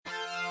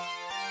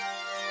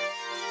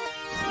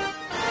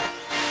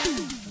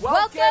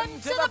Welcome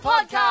to the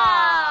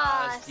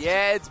podcast.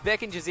 Yeah, it's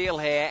Beck and Giselle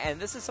here, and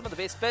this is some of the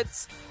best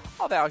bits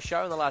of our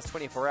show in the last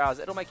 24 hours.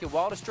 It'll make your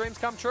wildest dreams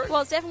come true. Well,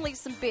 it's definitely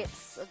some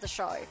bits of the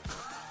show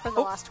from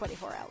the last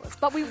 24 hours,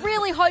 but we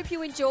really hope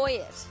you enjoy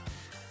it.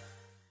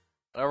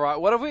 All right,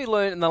 what have we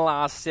learned in the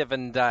last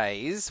 7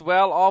 days?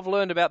 Well, I've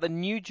learned about the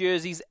New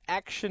Jersey's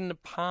Action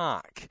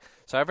Park.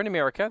 So over in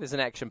America, there's an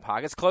action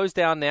park. It's closed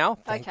down now,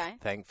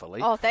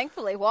 thankfully. Oh,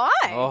 thankfully. Why?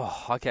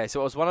 Oh, okay.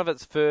 So it was one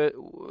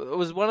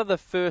of the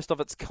first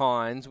of its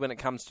kinds when it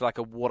comes to like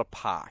a water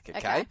park.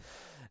 Okay.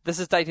 This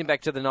is dating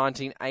back to the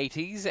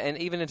 1980s and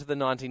even into the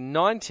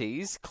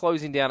 1990s,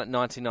 closing down at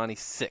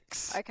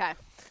 1996. Okay,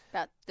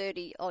 about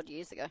 30 odd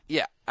years ago.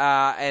 Yeah,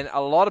 and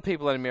a lot of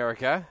people in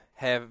America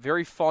have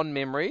very fond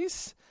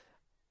memories,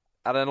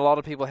 and then a lot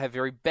of people have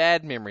very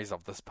bad memories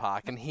of this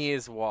park, and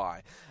here's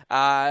why.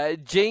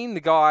 Gene,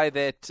 the guy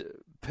that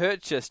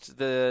purchased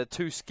the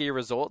 2 ski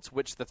resorts,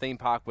 which the theme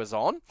park was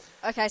on.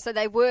 Okay, so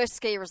they were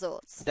ski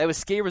resorts. They were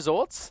ski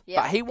resorts,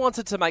 Yeah. but he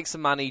wanted to make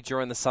some money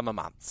during the summer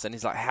months, and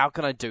he's like, how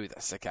can I do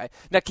this, okay?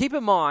 Now, keep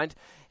in mind,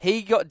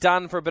 he got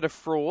done for a bit of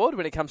fraud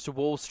when it comes to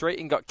Wall Street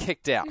and got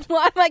kicked out.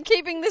 Why am I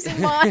keeping this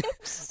in mind?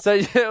 So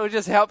it'll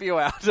just help you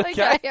out,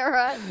 okay? Okay, all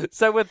right.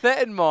 So with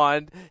that in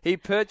mind, he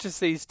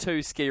purchased these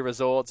 2 ski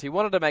resorts. He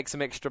wanted to make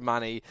some extra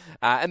money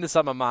in the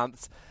summer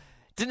months.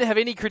 Didn't have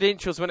any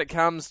credentials when it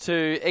comes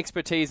to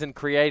expertise in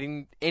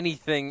creating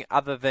anything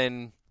other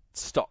than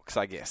stocks,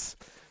 I guess.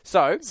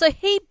 So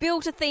he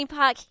built a theme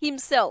park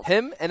himself.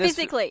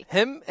 physically.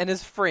 Him and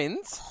his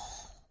friends,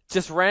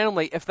 just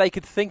randomly, if they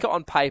could think it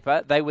on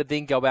paper, they would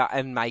then go out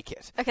and make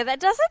it. Okay, that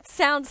doesn't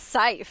sound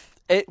safe.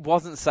 It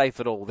wasn't safe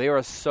at all. There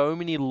are so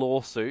many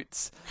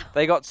lawsuits.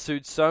 They got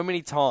sued so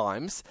many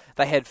times.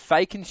 They had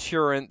fake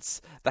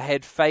insurance. They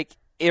had fake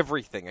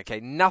everything, okay?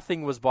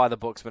 Nothing was by the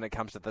books when it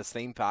comes to this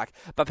theme park.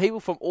 But people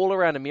from all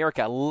around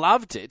America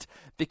loved it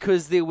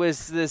because there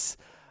was this,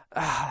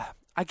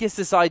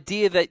 this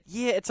idea that,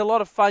 yeah, it's a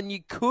lot of fun. You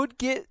could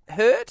get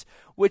hurt,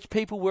 which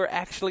people were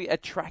actually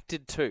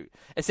attracted to.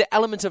 It's the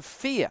element of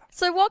fear.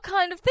 So what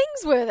kind of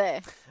things were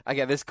there?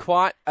 Okay, there's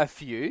quite a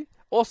few.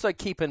 Also,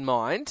 keep in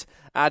mind,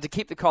 to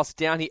keep the costs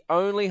down, he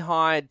only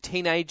hired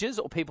teenagers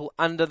or people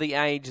under the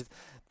age,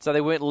 so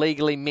they weren't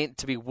legally meant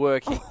to be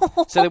working.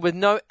 So there were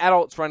no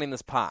adults running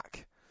this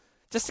park.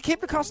 Just to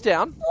keep the cost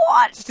down.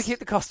 What? Just to keep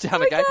the cost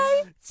down, okay?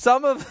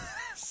 Some of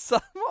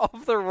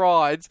the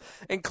rides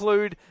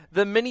include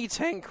the mini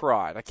tank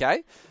ride,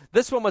 okay?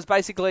 This one was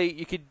basically,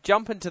 you could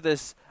jump into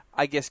this,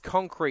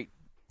 concrete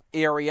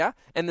area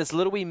and this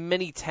little wee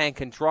mini tank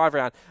and drive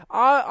around.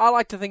 I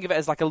like to think of it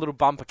as like a little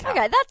bumper car.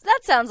 Okay, that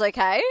sounds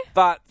okay.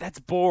 But that's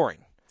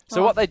boring.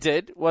 So what they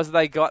did was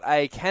they got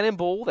a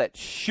cannonball that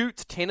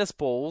shoots tennis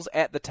balls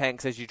at the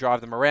tanks as you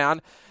drive them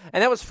around.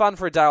 And that was fun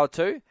for a day or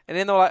two. And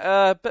then they were like,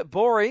 a bit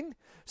boring.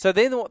 So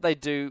then what they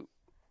do,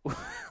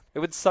 they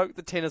would soak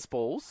the tennis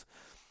balls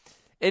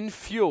in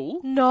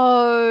fuel.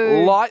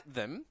 No. Light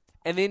them,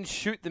 and then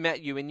shoot them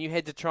at you. And you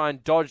had to try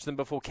and dodge them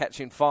before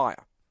catching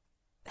fire.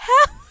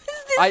 How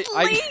is this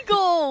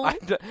legal?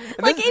 The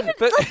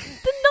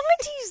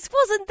 90s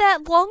wasn't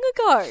that long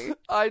ago.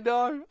 I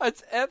know.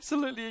 It's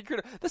absolutely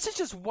incredible. This is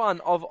just one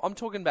of, I'm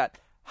talking about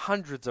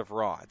hundreds of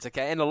rides,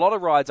 okay? And a lot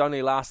of rides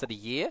only lasted a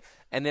year,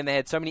 and then they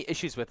had so many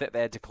issues with it,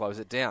 they had to close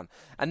it down.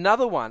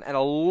 Another one, and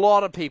a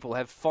lot of people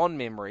have fond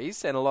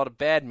memories and a lot of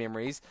bad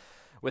memories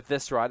with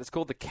this ride. It's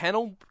called the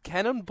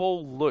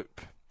Cannonball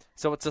Loop.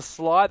 So it's a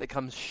slide that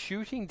comes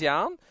shooting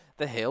down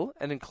the hill,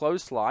 an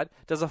enclosed slide,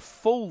 does a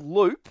full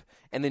loop,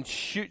 and then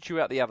shoot you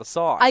out the other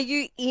side. Are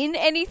you in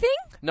anything?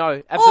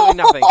 No, absolutely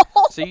nothing.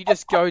 So you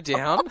just go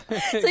down.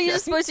 So you're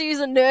just supposed to use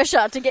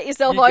inertia to get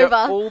yourself you over.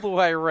 Go all the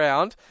way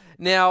around.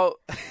 Now,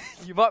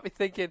 you might be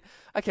thinking,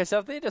 okay, so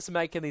if they're just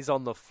making these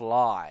on the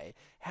fly,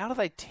 how do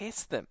they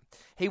test them?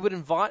 He would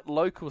invite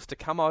locals to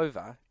come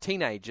over,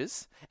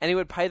 teenagers, and he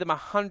would pay them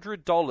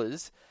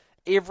 $100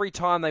 every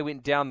time they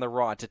went down the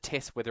ride to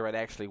test whether it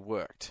actually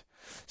worked.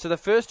 So the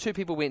first 2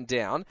 people went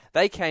down,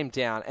 they came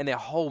down, and their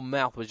whole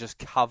mouth was just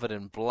covered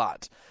in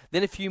blood.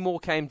 Then a few more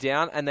came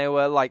down, and they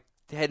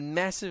had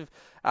massive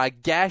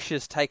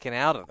gashes taken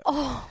out of them.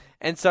 Oh.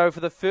 And so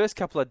for the first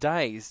couple of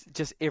days,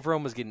 just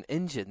everyone was getting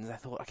injured, and they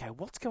thought, okay,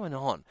 what's going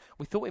on?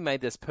 We thought we made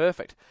this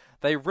perfect.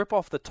 They rip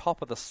off the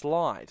top of the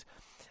slide,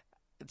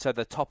 so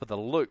the top of the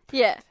loop.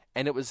 Yeah.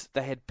 And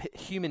they had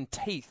human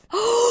teeth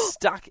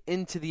stuck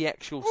into the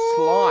actual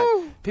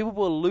slide. People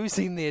were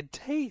losing their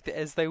teeth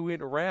as they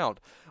went around.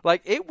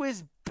 Like, it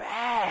was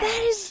bad.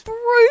 That is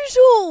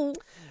brutal.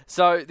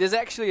 So there's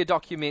actually a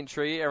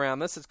documentary around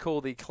this. It's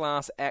called the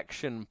Class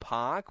Action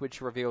Park, which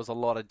reveals a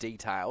lot of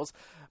details.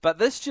 But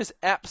this just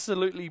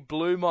absolutely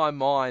blew my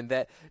mind,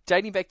 that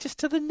dating back just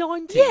to the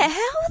 90s. Yeah,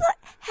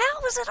 how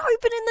was it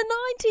open in the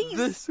 90s?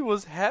 This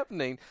was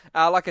happening.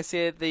 Like I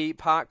said, the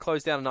park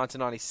closed down in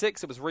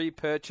 1996. It was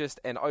repurchased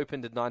and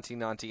opened in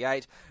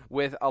 1998,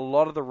 with a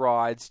lot of the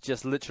rides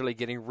just literally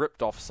getting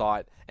ripped off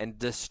site and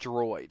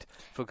destroyed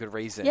for good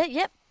reason. Yeah,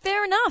 yep,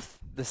 fair enough.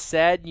 The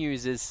sad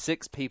news is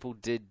 6 people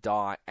did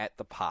die at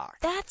the park.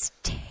 That's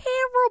terrible.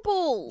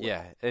 terrible.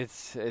 Yeah,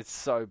 it's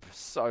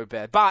so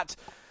bad. But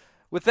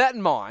with that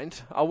in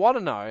mind, I want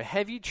to know,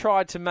 have you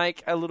tried to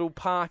make a little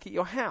park at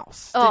your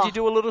house? Oh. Did you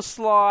do a little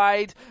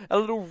slide, a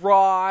little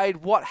ride?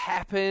 What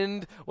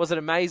happened? Was it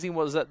amazing?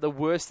 Was it the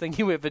worst thing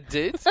you ever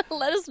did?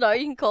 Let us know.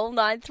 You can call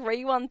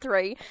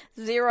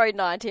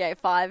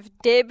 9313-0985.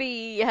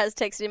 Debbie has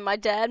texted in, my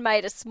dad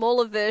made a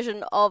smaller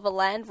version of a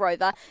Land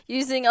Rover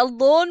using a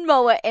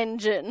lawnmower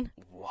engine.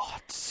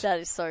 What? That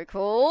is so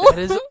cool. That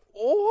is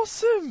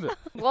awesome.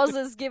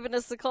 Wazza's given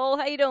us a call.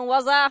 How you doing,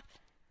 Wazza?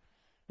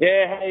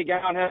 Yeah, how you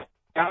going?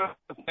 How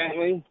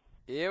family?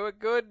 Yeah, we're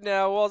good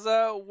now,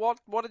 Wazza. What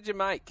did you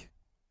make?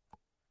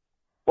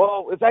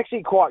 Well, it's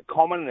actually quite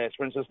common in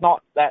Esperance. It's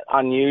not that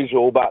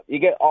unusual, but you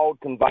get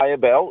old conveyor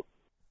belt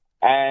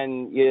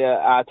and you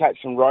attach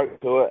some rope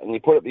to it and you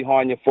put it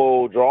behind your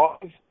four-wheel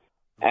drive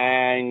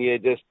and you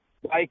just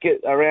take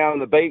it around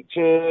the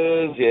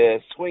beaches, you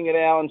swing it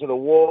out into the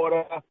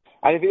water.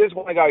 And if you just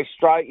want to go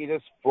straight, you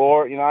just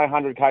floor it,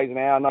 100 k's an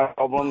hour, no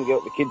problem. You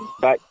get the kids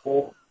back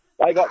for.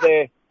 They got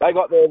their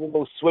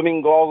little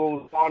swimming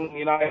goggles on,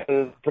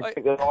 to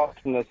protect their eyes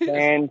from the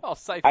sand. Oh,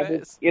 safe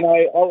And, as.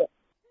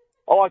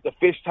 I like to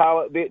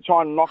fishtail it a bit,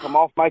 try and knock them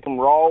off, make them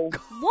roll.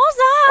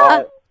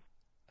 Wazza!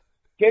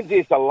 Kids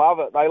used to love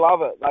it. They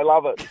love it.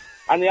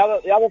 And the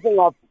other thing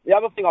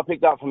I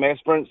picked up from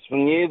Esperance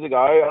from years ago,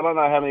 I don't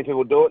know how many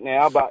people do it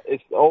now, but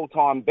it's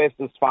all-time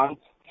bestest fun,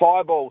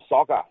 fireball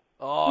soccer.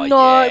 Oh,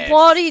 No, yes.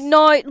 bloody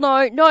no.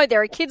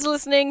 There are kids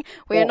listening.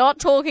 We are not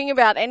talking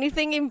about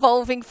anything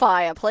involving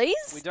fire,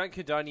 please. We don't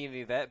condone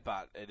any of that,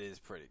 but it is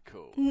pretty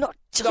cool. Not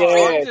just No,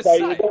 I'm Yeah, just so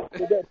saying.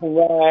 you get some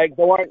rags.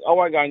 I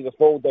won't go into the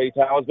full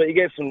details, but you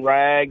get some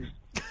rags.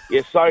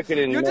 You soak it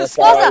in. You're Merlot.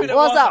 describing it.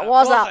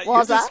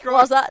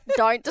 Wazza.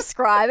 Don't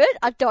describe it.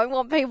 I don't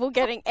want people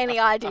getting any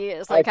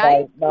ideas,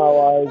 okay?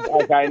 No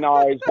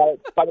worries.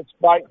 But it's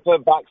great for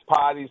Bucks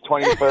parties,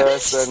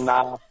 21st,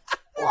 and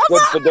it's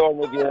good for doing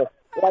with your.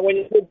 When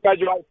your kids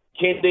graduate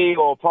kindy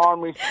or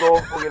primary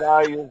school,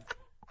 your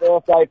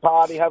birthday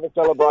party, have a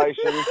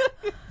celebration.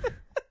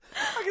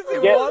 I can see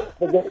what?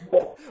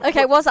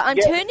 Okay, Wazza, I'm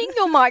turning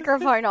your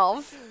microphone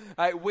off.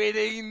 Hey,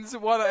 weddings,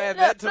 want to add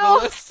that to the No.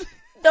 list?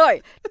 No,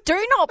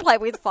 do not play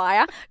with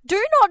fire. Do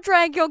not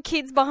drag your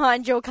kids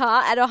behind your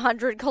car at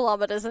 100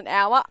 kilometres an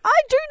hour.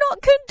 I do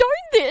not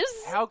condone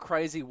this. How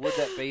crazy would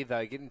that be,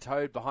 though, getting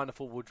towed behind a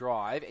four-wheel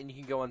drive and you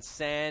can go on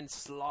sand,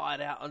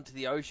 slide out onto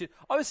the ocean?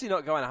 Obviously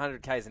not going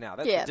 100 k's an hour.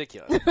 That's Yeah.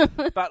 ridiculous.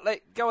 But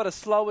go at a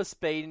slower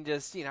speed and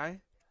just,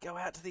 go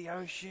out to the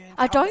ocean.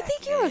 I come don't back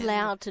think you're in.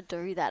 allowed to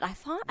do that. I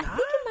think it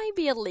may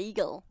be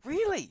illegal.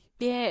 Really?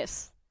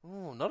 Yes.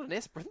 Oh, not an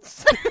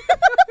Esperance.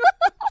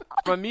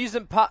 From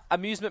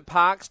amusement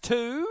parks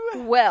to...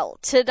 Well,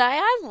 today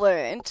I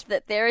learnt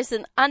that there is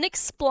an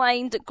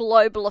unexplained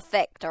global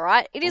effect, all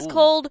right? It is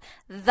called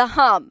the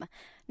hum.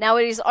 Now,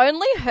 it is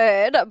only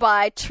heard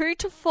by 2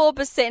 to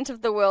 4%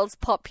 of the world's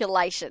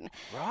population.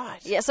 Right.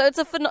 Yeah, so it's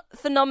a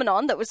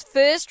phenomenon that was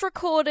first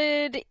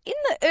recorded in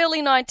the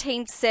early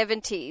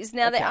 1970s.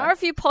 Now, there Okay. are a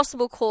few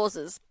possible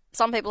causes.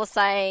 Some people are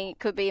saying it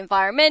could be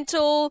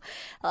environmental,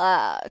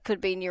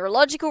 could be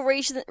neurological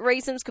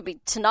reasons, could be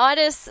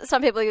tinnitus.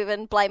 Some people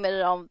even blame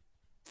it on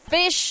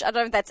fish. I don't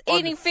know if that's On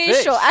eating fish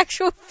fish? or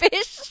actual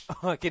fish.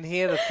 I can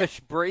hear the fish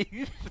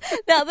breathe.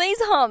 Now, these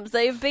hums,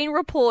 they have been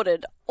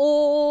reported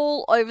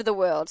all over the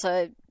world.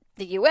 So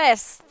the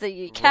US,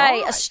 the UK,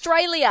 Right.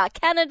 Australia,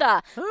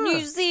 Canada, New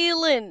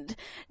Zealand.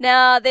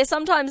 Now, they're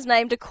sometimes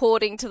named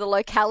according to the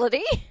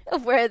locality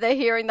of where they're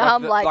hearing the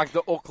hum, like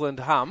the Auckland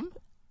hum.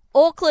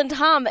 Auckland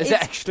hum. Is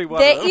that actually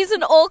one There of them? is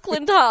an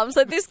Auckland hum.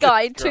 So this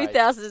guy in That's great.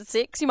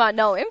 2006, you might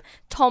know him,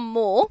 Tom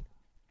Moore.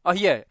 Oh,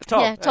 yeah.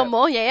 Tom. Tom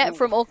Moore,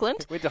 from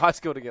Auckland. Went to high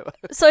school together.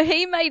 So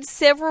he made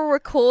several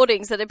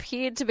recordings that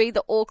appeared to be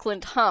the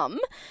Auckland hum,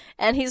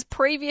 and his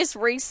previous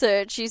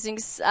research using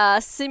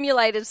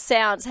simulated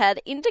sounds had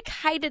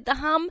indicated the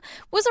hum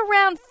was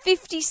around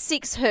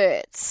 56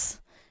 hertz.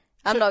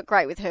 I'm not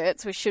great with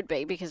hertz. We should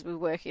be because we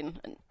work in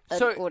an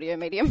audio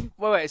medium.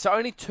 Wait. So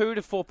only 2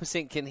 to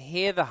 4% can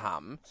hear the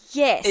hum.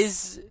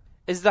 Yes.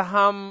 Is the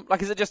hum,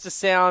 is it just a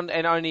sound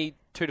and only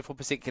 2 to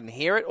 4% can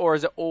hear it, or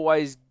is it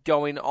always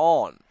going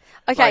on?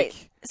 Okay,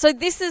 so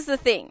this is the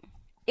thing.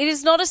 It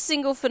is not a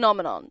single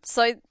phenomenon.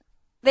 So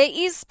there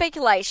is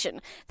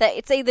speculation that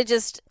it's either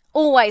just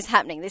always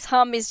happening. This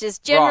hum is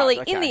just generally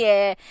Right, in okay. the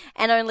air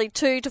and only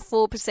 2 to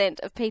 4%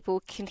 of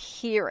people can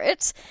hear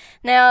it.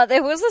 Now,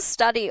 there was a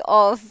study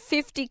of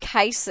 50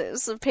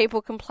 cases of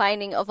people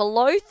complaining of a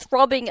low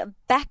throbbing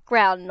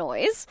background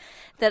noise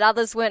that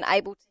others weren't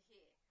able to.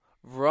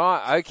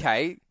 Right,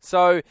 okay.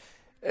 So,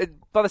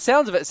 by the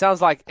sounds of it, it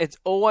sounds like it's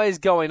always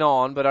going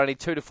on, but only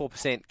 2 to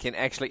 4% can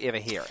actually ever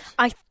hear it.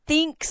 I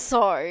think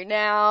so.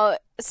 Now,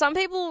 some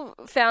people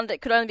found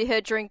it could only be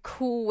heard during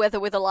cool weather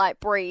with a light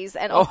breeze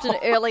and often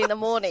early in the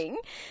morning.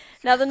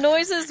 Now, the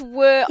noises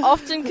were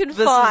often This has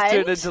confined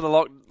turned into the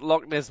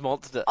Loch Ness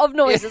Monster. of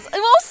noises.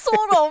 Well,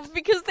 sort of,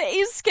 because there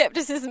is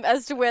skepticism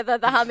as to whether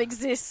the hum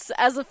exists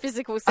as a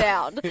physical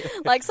sound.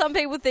 Like, some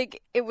people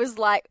think it was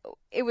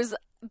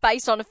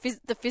based on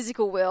the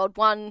physical world.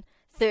 One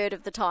third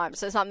of the time.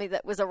 So something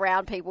that was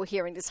around people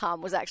hearing this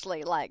hum was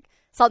actually like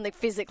something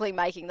physically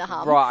making the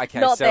hum. Right, okay,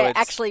 Not so there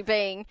it's- actually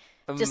being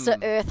just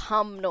an earth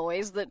hum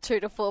noise that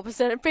 2 to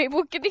 4% of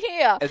people can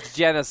hear. It's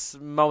Janice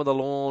mowing the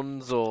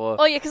lawns or...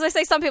 Oh, yeah, because I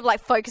say some people like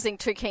focusing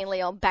too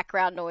keenly on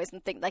background noise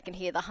and think they can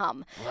hear the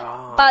hum.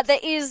 Right. But there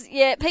is,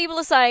 people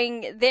are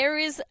saying there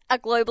is a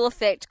global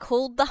effect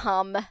called the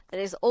hum that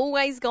is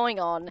always going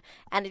on,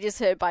 and it is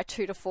heard by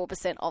 2 to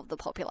 4% of the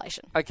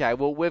population. Okay,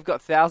 well, we've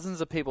got thousands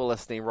of people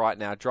listening right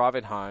now,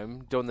 driving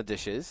home, doing the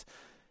dishes.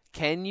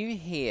 Can you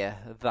hear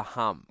the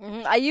hum?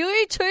 Are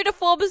you 2 to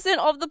 4%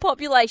 of the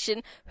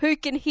population who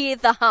can hear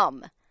the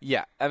hum?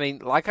 Yeah, I mean,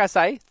 like I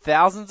say,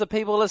 thousands of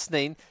people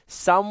listening.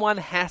 Someone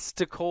has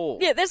to call.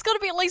 Yeah, there's got to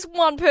be at least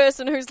one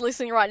person who's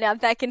listening right now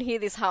that can hear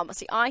this hum.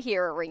 See, I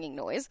hear a ringing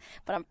noise,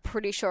 but I'm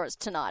pretty sure it's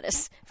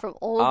tinnitus from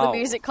all the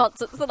music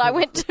concerts that I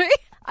went to.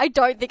 I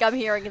don't think I'm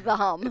hearing the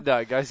hum.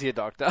 No, go see a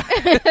doctor.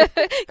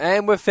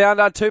 And we've found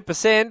our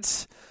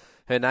 2%.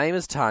 Her name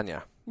is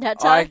Tanya. Now,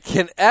 I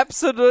can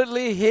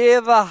absolutely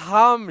hear the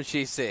hum,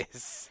 she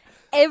says.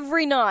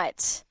 every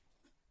night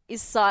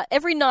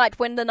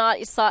when the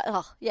night is silent.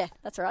 Oh, yeah,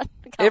 that's right.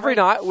 Every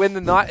night when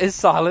the night is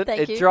silent,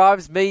 Thank it you.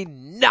 drives me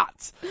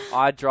nuts.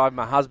 I drive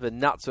my husband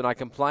nuts when I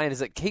complain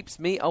as it keeps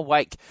me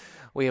awake.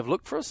 We have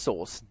looked for a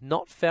source,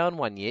 not found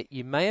one yet.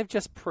 You may have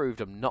just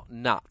proved I'm not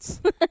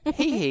nuts.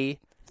 Hee.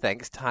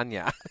 Thanks,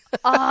 Tanya. See,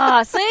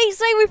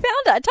 we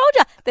found it. I told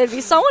you there'd be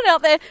someone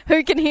out there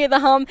who can hear the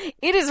hum.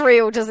 It is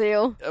real,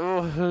 Jazeel.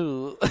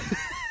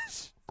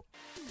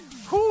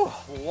 Whew,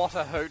 what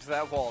a hoot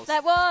that was.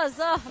 That was.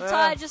 I'm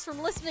tired just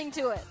from listening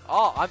to it.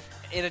 Oh, I'm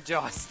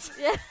energized.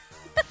 Yeah.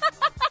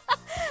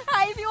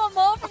 Hey, if you want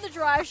more from The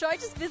Drive Show,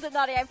 just visit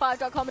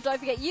 985.com and don't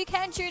forget you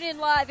can tune in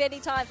live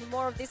anytime for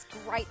more of this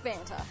great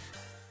banter.